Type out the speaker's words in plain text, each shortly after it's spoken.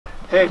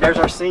Hey, there's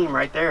our seam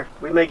right there.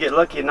 We may get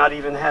lucky and not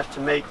even have to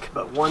make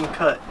but one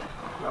cut.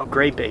 Well,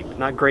 grade 8,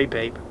 not grape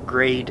 8,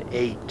 grade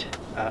 8.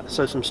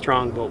 So some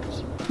strong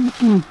bolts.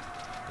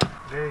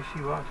 Very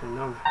few options,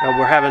 no.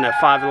 We're having a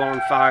 5-alarm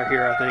fire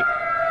here, I think.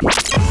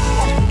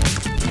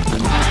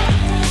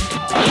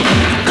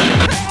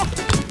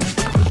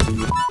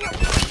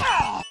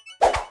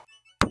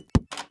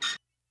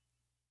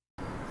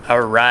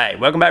 Alright,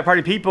 welcome back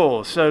party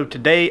people. So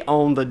today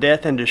on the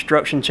Death and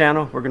Destruction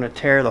channel, we're going to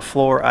tear the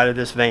floor out of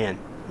this van.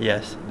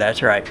 Yes,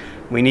 that's right.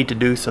 We need to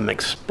do some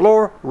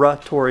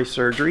exploratory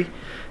surgery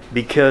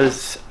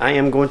because I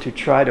am going to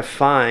try to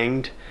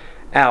find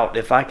out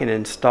if I can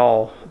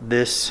install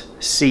this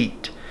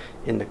seat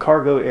in the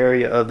cargo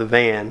area of the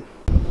van.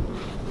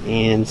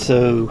 And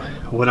so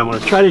what I'm going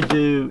to try to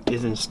do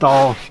is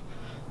install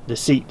the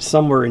seat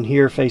somewhere in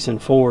here facing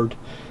forward.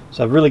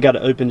 So I've really got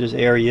to open this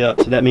area up.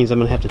 So that means I'm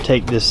going to have to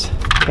take this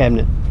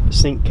cabinet,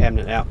 sink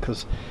cabinet out,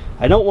 because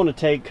I don't want to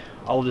take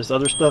all of this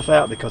other stuff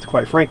out because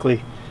quite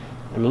frankly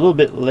I'm a little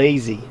bit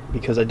lazy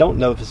because I don't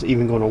know if it's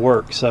even going to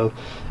work. So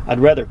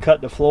I'd rather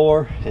cut the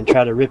floor and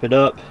try to rip it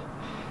up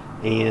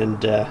and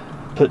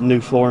put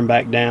new flooring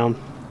back down,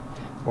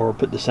 or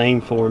put the same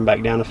flooring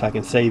back down if I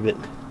can save it,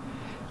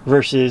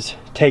 versus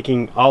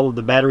taking all of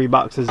the battery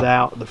boxes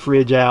out, the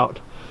fridge out,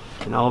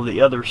 and all of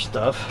the other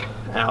stuff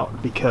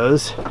out,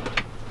 because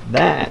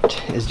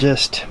that is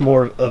just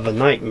more of a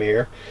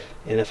nightmare.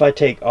 And if I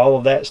take all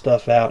of that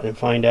stuff out and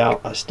find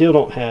out I still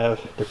don't have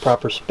the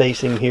proper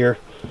spacing here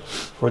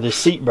for the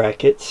seat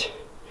brackets,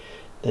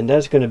 then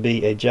that's going to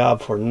be a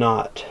job for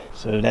naught.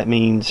 So that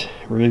means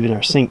removing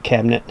our sink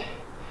cabinet,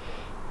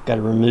 got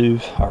to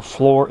remove our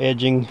floor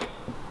edging,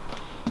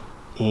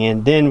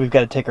 and then we've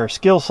got to take our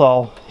skill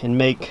saw and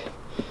make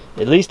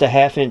at least a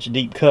 1/2 inch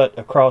deep cut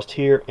across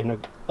here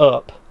and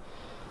up,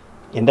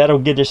 and that'll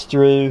get us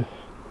through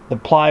the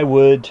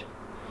plywood.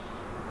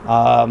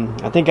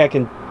 I think I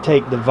can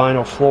take the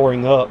vinyl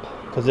flooring up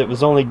because it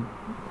was only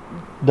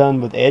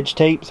done with edge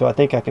tape, so I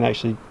think I can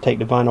actually take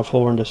the vinyl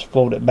floor and just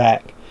fold it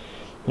back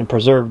and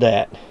preserve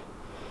that,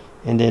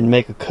 and then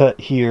make a cut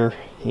here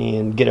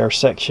and get our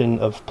section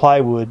of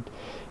plywood,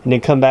 and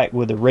then come back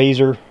with a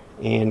razor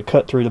and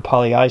cut through the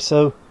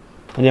polyiso.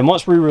 And then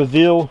once we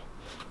reveal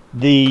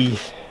the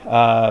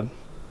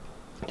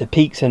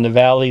peaks and the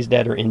valleys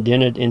that are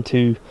indented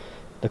into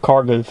the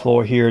cargo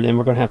floor here, then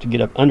we're going to have to get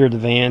up under the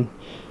van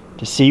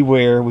to see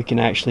where we can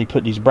actually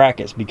put these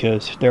brackets,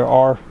 because there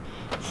are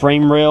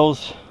frame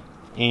rails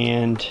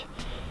and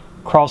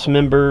cross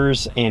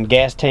members and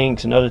gas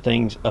tanks and other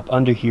things up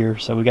under here.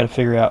 So we got to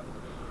figure out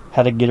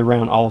how to get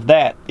around all of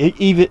that,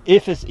 even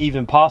if it's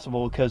even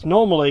possible, because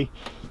normally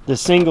the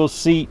single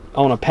seat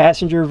on a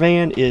passenger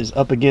van is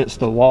up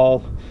against the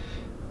wall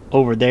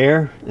over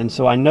there, and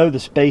so I know the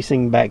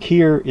spacing back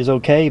here is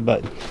okay,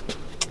 but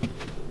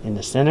in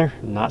the center,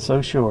 not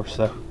so sure.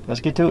 So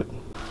let's get to it.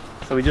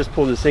 So we just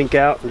pulled the sink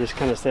out and just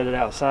kind of set it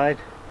outside,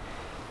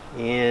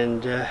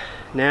 and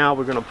now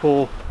we're going to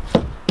pull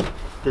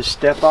this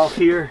step off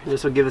here.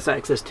 This will give us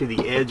access to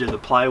the edge of the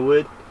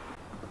plywood.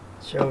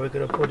 So we're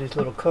going to put these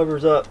little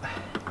covers up.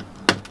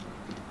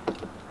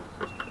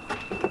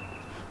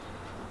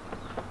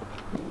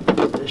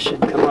 This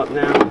should come up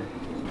now.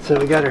 So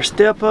we got our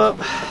step up.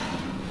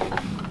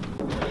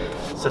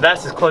 So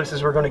that's as close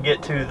as we're going to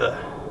get to the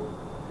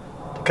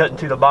cutting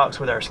through the box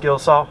with our skill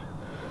saw.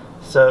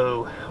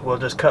 So we'll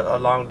just cut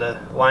along the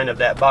line of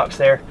that box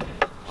there.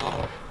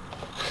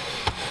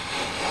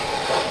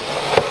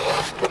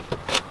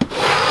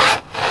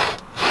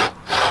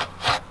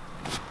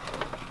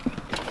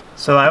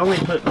 So I only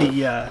put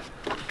the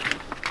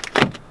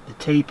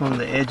tape on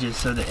the edges,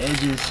 so the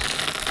edges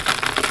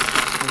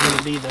are going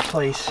to be the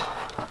place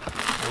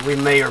where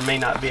we may or may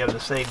not be able to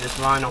save this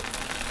vinyl.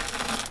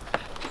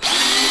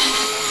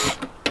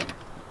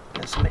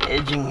 Got some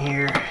edging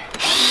here.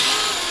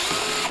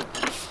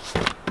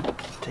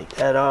 Take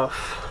that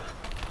off.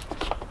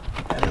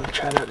 I'm going to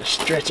try not to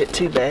stretch it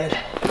too bad.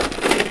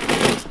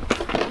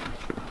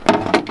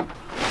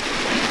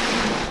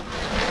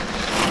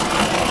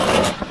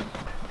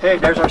 Hey,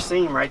 there's our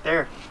seam right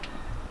there.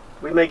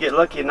 We may get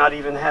lucky and not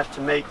even have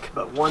to make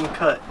but one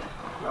cut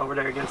over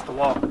there against the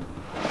wall.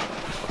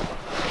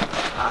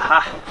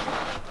 Aha!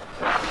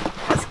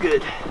 That's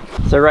good.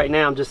 So right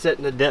now I'm just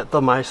setting the depth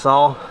of my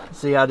saw.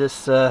 See how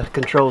this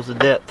controls the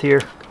depth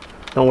here.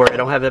 Don't worry, I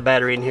don't have the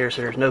battery in here,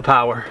 so there's no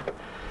power.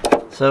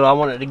 So I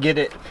wanted to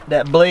get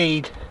that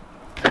blade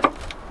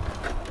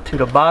to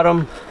the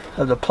bottom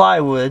of the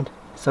plywood,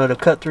 so to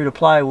cut through the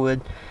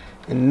plywood,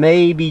 and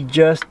maybe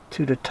just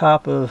to the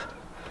top of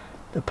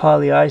the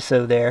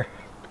polyiso there.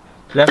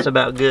 So that's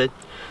about good.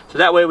 So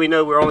that way we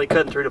know we're only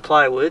cutting through the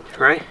plywood,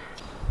 right?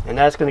 And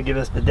that's going to give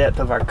us the depth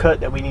of our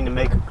cut that we need to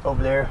make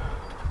over there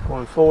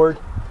going forward.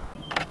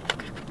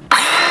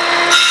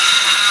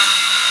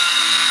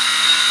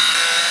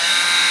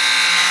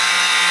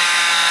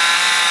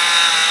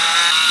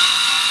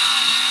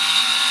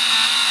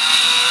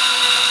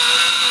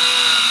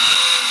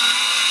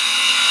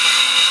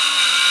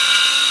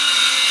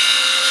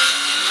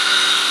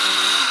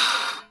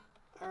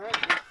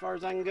 far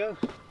as I can go.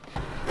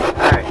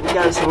 Alright, we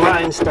got some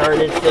lines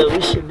started, so we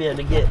should be able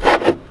to get.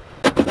 There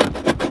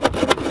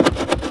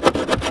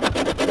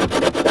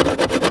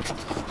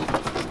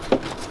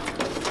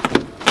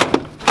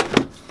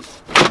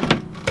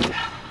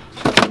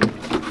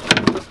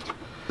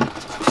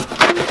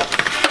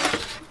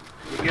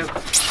we go.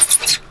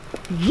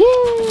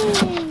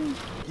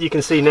 You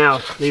can see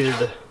now, these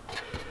are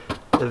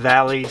the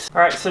valleys.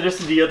 Alright, so this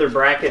is the other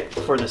bracket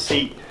for the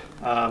seat.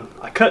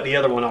 I cut the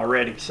other one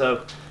already,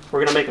 so we're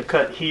going to make a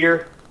cut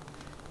here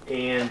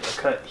and a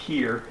cut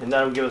here, and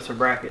that'll give us a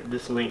bracket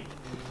this length.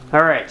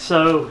 Alright,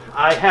 so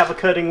I have a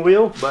cutting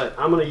wheel, but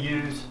I'm going to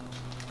use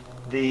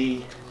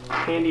the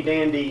handy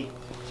dandy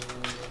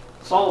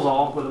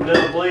Sawzall with a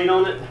metal blade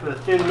on it, with a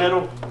thin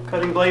metal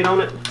cutting blade on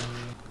it.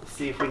 Let's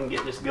see if we can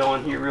get this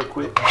going here real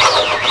quick.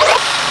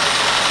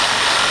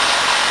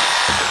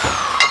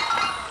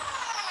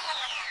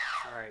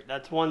 Alright,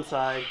 that's one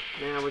side.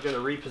 Now we're going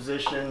to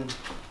reposition.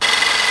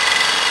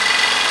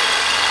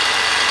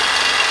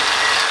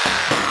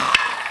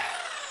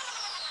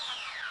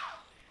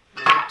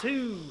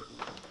 Two.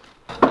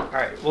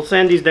 Alright, we'll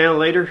sand these down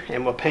later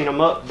and we'll paint them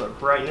up, but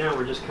right now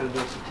we're just kind of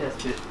doing some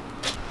test fit.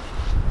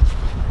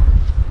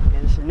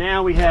 And so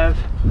now we have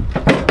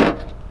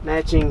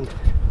matching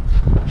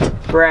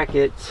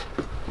brackets.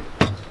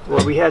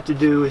 What we have to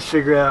do is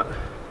figure out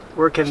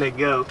where can they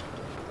go.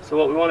 So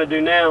what we want to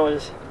do now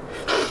is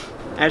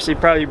actually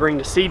probably bring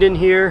the seat in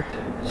here.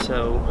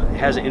 So it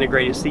has an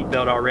integrated seat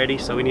belt already,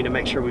 so we need to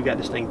make sure we've got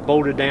this thing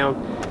bolted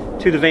down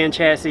to the van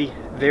chassis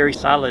very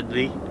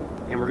solidly.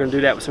 And we're going to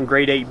do that with some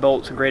grade 8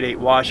 bolts, grade 8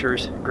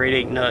 washers, grade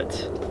 8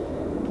 nuts,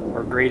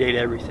 or grade 8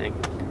 everything.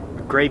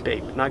 Grape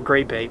 8, not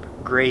grape 8,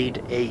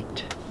 grade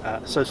 8.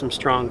 So some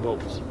strong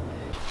bolts.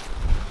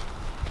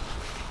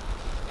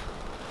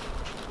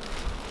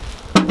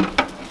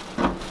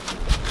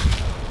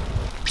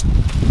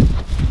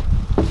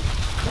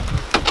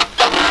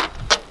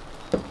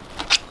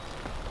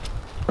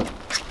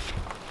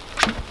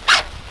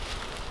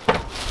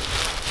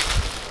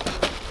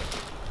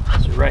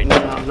 Right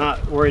now I'm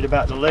not worried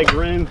about the leg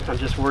room, I'm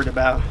just worried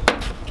about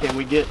can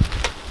we get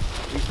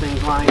these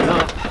things lined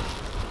up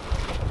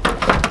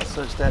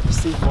such that the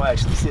seat will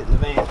actually sit in the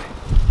van.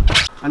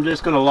 I'm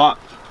just going to lock,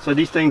 so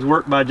these things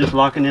work by just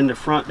locking in the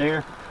front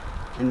there,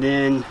 and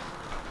then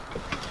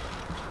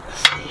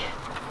let's see,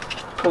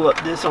 pull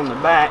up this on the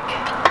back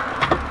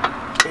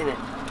and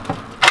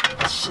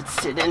it should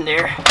sit in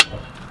there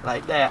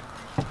like that.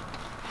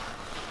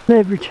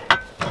 Leverage.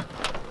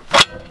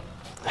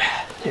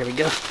 There we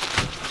go.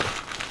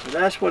 So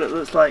that's what it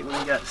looks like when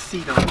you got the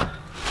seat on.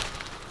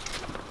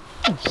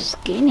 Oh,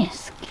 skinny.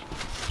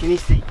 Skinny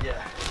seat,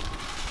 yeah.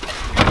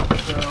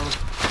 So,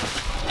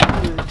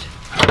 good.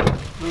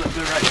 Look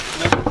good right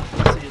there. Nope.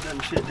 See, it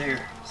doesn't fit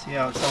there. See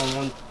how it's on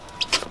one?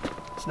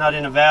 It's not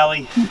in a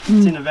valley.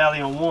 It's in a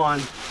valley on one,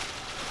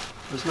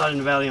 but it's not in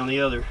a valley on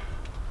the other.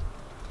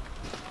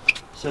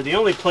 So the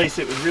only place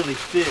it would really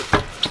fit,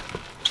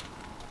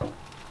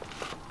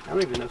 I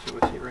don't even know if it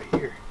would fit right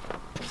here.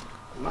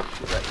 It might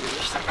fit right here.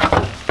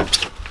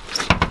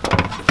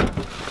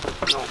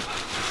 No.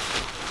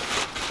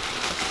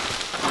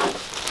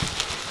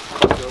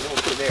 So it won't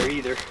fit there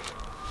either.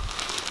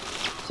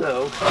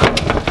 So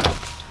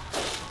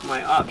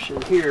my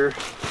option here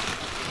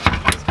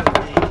is going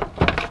to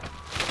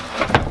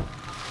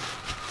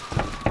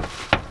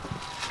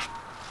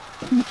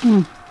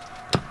be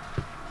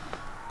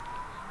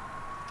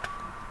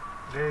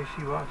very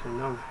few options,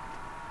 no.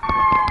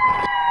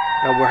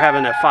 We're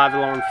having a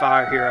 5-alarm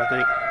fire here, I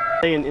think.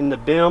 And in the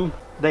BIM,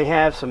 they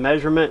have some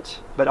measurements,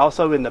 but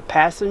also in the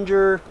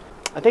passenger,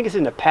 I think it's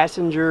in the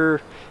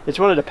passenger, it's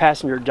one of the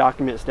passenger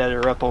documents that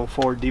are up on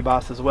Ford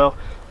DBOS as well.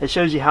 It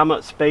shows you how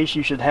much space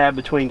you should have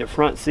between the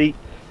front seat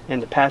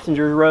and the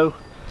passenger row.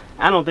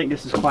 I don't think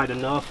this is quite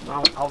enough.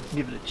 I'll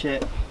give it a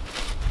check.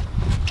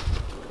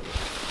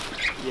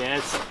 Yeah,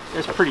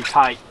 it's pretty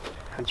tight.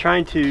 I'm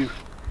trying to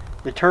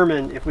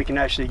determine if we can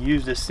actually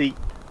use this seat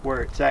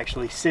where it's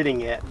actually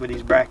sitting at with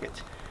these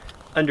brackets.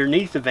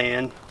 Underneath the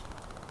van,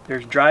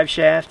 there's drive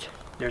shaft,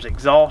 there's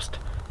exhaust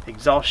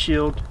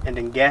shield, and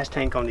then gas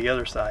tank on the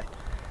other side.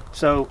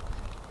 So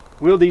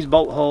will these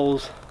bolt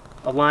holes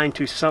align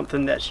to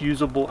something that's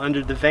usable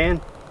under the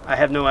van? I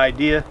have no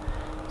idea.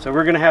 So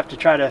we're gonna have to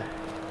try to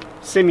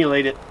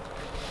simulate it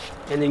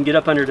and then get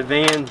up under the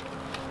van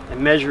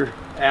and measure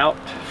out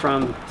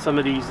from some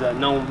of these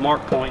known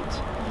mark points.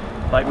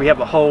 Like we have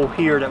a hole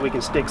here that we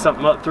can stick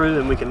something up through,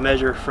 and we can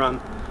measure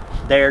from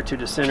there to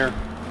the center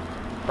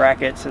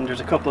brackets, and there's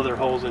a couple other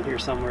holes in here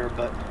somewhere,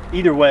 but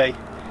either way,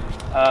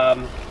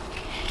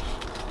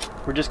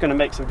 we're just going to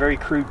make some very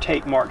crude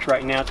tape marks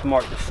right now to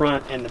mark the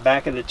front and the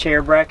back of the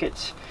chair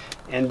brackets,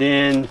 and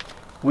then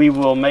we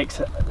will make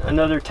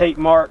another tape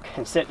mark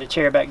and set the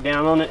chair back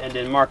down on it, and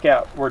then mark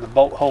out where the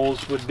bolt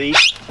holes would be.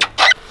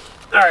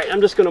 Alright, I'm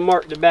just going to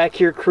mark the back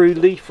here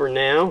crudely for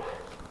now.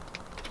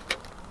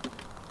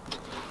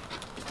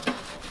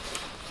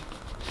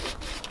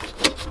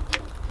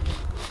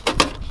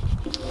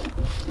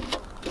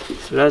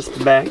 So that's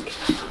the back.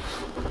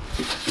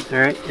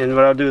 Alright, and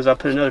what I'll do is I'll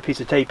put another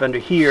piece of tape under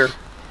here,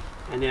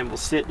 and then we'll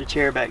sit the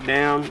chair back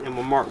down and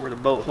we'll mark where the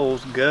bolt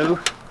holes go.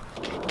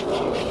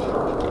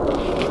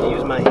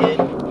 Use my head,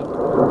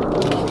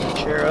 pull the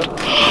chair up.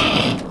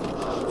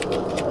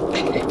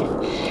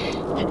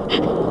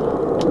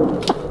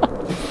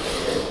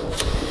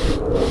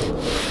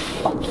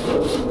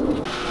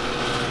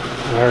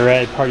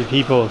 Alright, party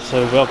people,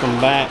 so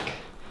welcome back.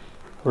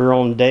 We're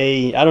on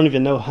day, I don't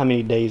even know how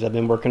many days I've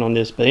been working on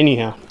this, but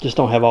anyhow, just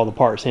don't have all the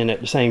parts in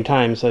at the same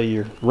time, so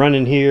you're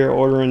running here,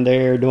 ordering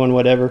there, doing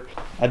whatever.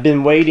 I've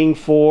been waiting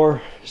for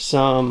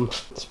some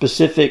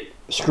specific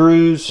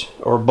screws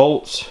or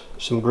bolts,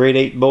 some grade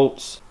 8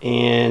 bolts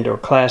and or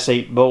class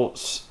 8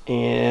 bolts,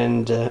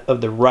 and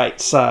of the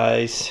right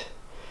size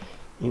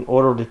in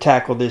order to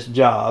tackle this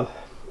job.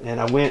 And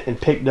I went and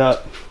picked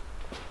up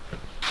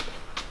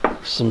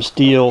some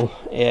steel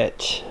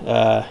at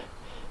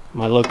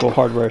my local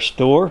hardware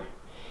store,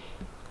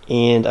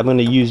 and I'm going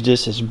to use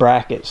this as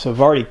brackets. So I've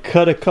already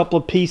cut a couple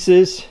of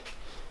pieces,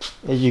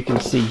 as you can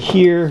see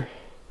here,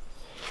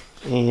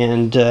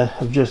 and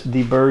I've just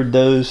deburred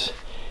those.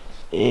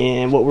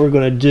 And what we're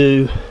going to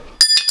do,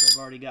 I've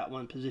already got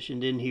one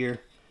positioned in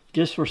here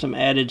just for some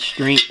added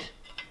strength,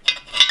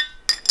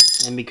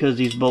 and because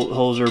these bolt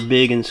holes are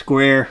big and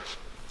square,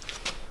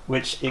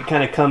 which it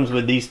kind of comes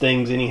with these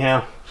things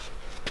anyhow.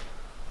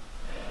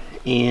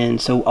 And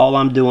so all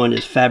I'm doing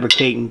is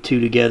fabricating two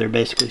together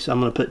basically. So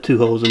I'm going to put two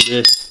holes in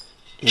this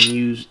and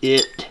use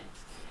it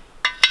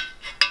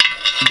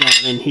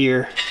down in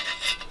here.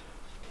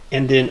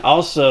 And then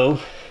also,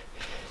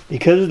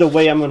 because of the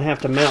way I'm going to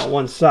have to mount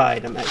one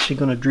side, I'm actually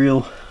going to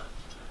drill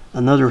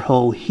another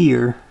hole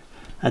here.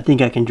 I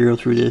think I can drill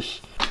through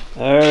this.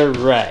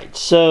 Alright,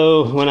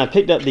 so when I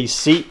picked up these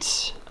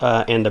seats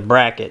and the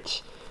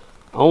brackets,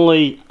 I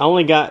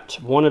only got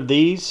one of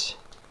these,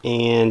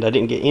 and I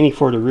didn't get any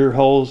for the rear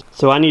holes,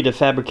 so I need to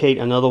fabricate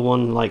another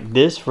one like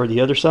this for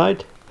the other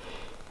side.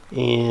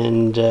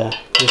 And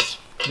this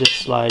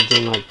slides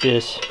in like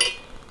this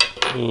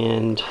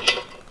and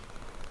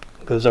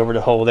goes over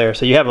the hole there,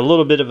 so you have a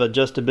little bit of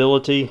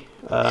adjustability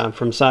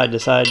from side to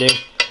side there.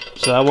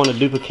 So I want to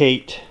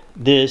duplicate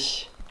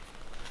this,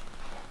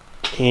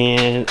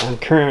 and I'm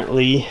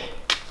currently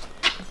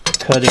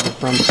cutting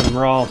from some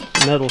raw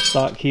metal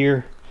stock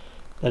here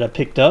that I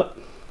picked up.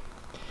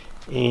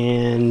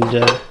 And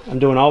I'm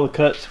doing all the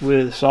cuts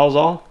with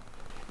Sawzall,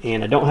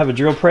 and I don't have a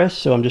drill press,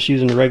 so I'm just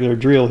using a regular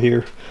drill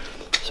here.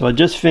 So I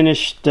just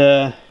finished,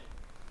 let's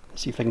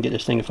see if I can get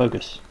this thing to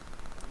focus.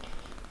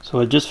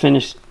 So I just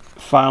finished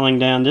filing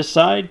down this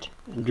side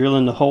and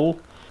drilling the hole,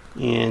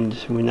 and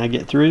when I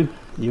get through,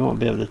 you won't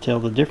be able to tell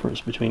the difference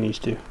between these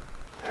two.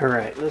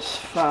 Alright, let's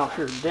file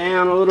her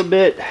down a little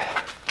bit.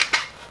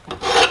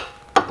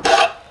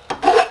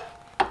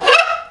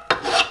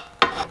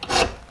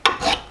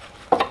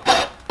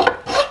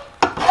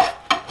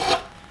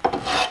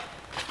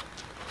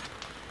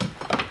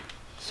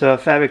 So I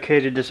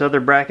fabricated this other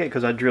bracket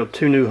because I drilled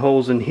two new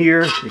holes in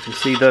here. You can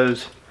see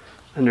those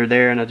under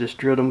there, and I just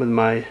drilled them with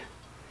my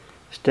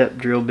step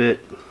drill bit.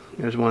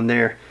 There's one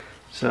there.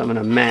 So I'm going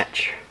to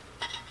match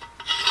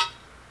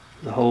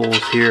the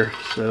holes here.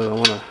 So I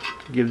want to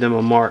give them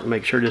a mark,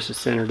 make sure this is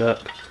centered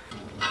up.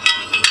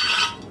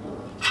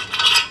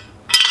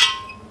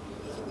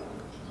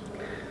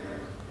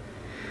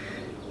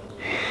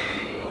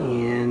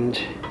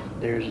 And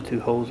there's the two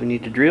holes we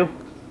need to drill.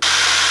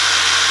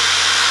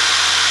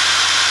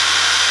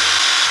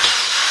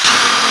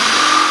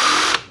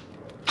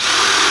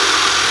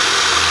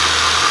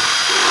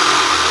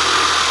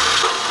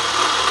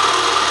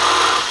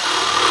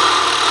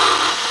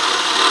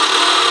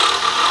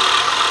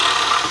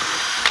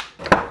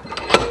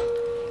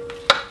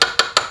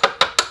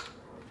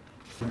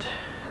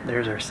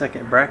 There's our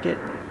second bracket,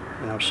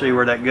 and I'll show you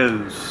where that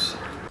goes.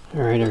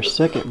 Alright, our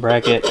second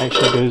bracket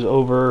actually goes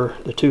over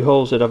the two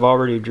holes that I've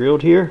already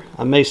drilled here.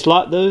 I may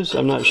slot those,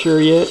 I'm not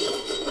sure yet,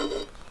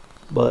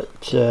 but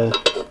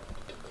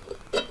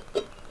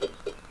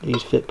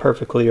these fit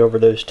perfectly over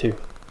those two.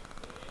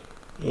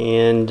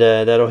 And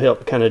that'll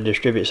help kind of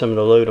distribute some of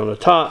the load on the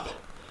top.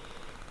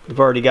 We've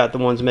already got the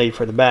ones made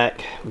for the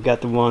back. We've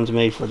got the ones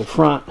made for the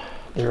front.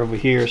 They're over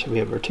here, so we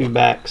have our two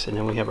backs and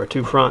then we have our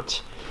two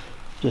fronts.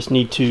 Just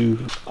need to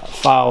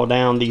file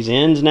down these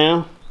ends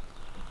now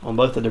on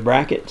both of the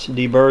brackets,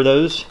 deburr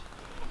those,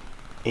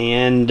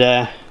 and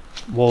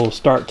we'll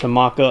start to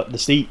mock up the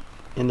seat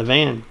in the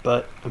van.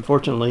 But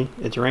unfortunately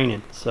it's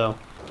raining, so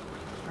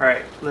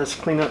alright, let's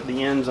clean up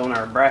the ends on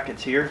our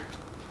brackets here,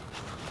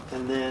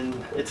 and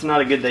then it's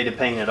not a good day to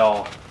paint at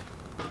all.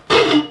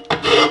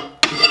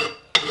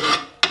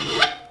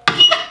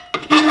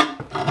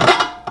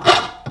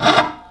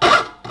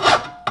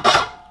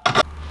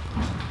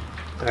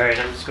 Alright,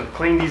 I'm just going to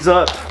clean these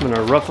up. I'm going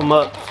to rough them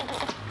up,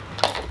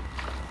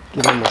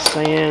 give them a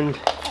sand,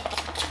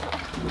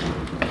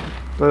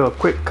 throw a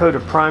quick coat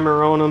of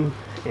primer on them,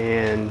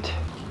 and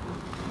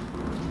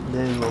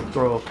then we'll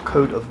throw a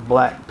coat of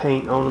black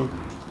paint on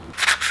them.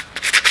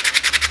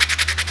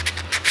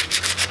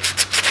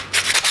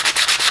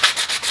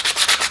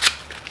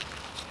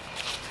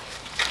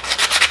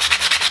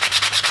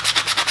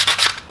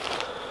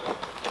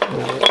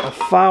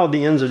 filed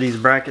the ends of these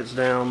brackets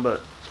down,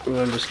 but I'm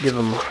going to just give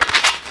them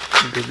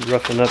a good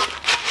roughing up.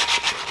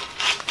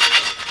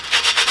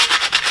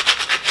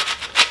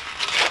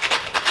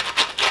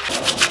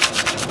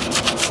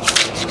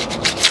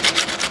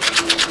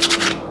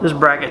 This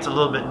bracket's a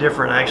little bit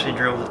different. I actually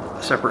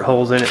drilled separate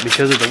holes in it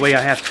because of the way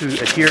I have to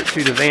adhere it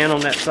to the van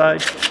on that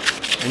side.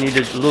 I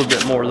needed a little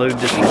bit more load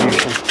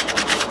distribution.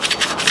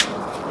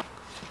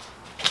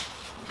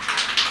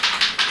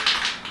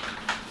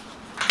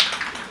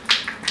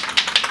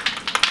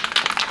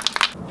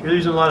 If you're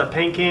using a lot of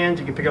paint cans,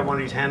 you can pick up one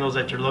of these handles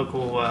at your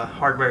local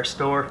hardware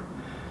store.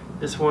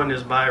 This one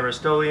is by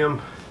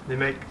Rust-Oleum. They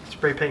make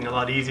spray painting a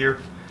lot easier.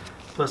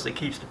 Plus it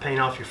keeps the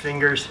paint off your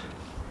fingers.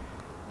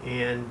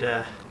 And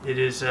it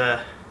is,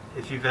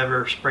 if you've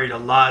ever sprayed a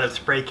lot of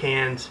spray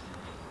cans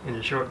in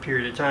a short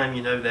period of time,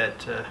 you know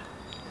that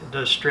it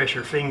does stress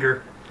your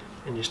finger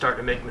and you start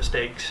to make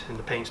mistakes and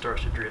the paint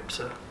starts to drip.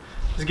 So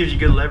this gives you a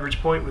good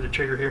leverage point with the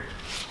trigger here.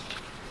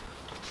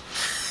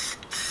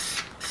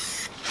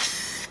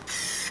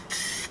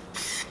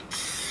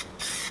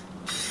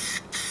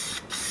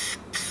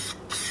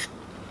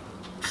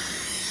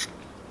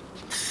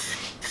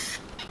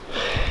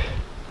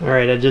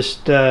 Alright, I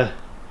just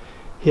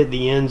hit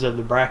the ends of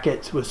the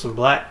brackets with some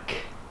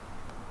black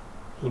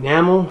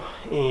enamel,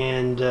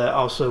 and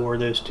also where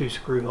those two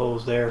screw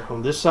holes there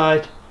on this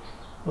side.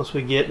 Once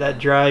we get that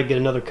dry, get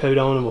another coat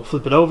on, and we'll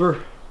flip it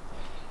over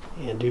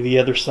and do the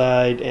other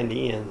side and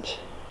the end.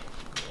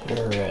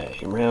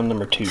 Alright, round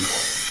number 2.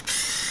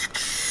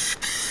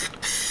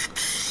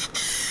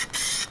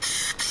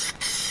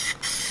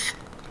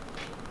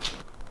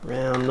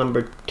 Round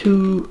number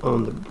 2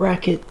 on the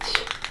bracket.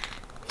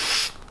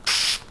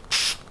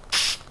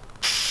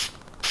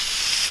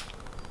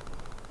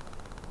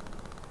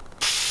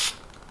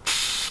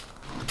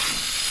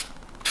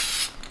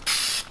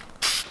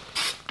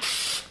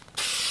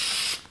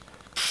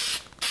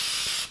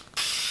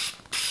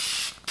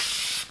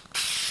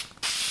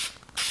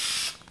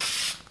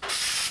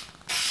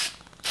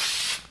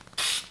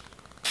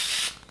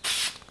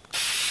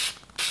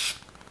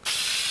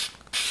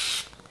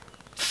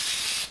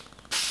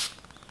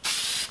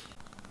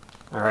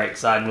 Alright,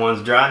 side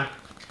one's dry. I'm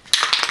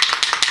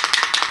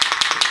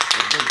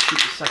going to shoot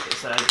the second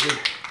side here.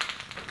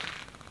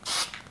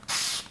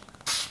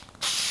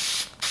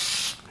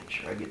 Make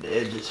sure I get the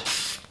edges.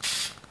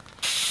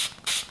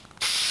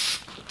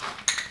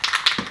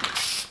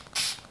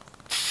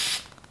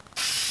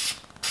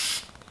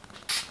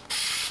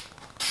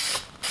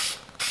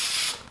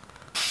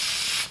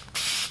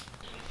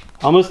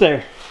 Almost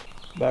there.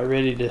 About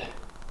ready to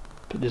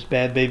put this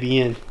bad baby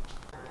in.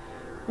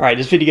 Alright,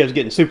 this video is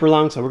getting super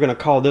long, so we're going to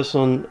call this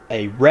one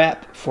a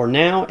wrap for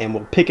now, and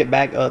we'll pick it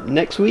back up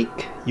next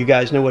week. You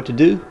guys know what to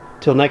do.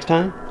 Till next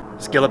time,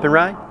 skill up and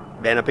ride,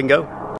 van up and go.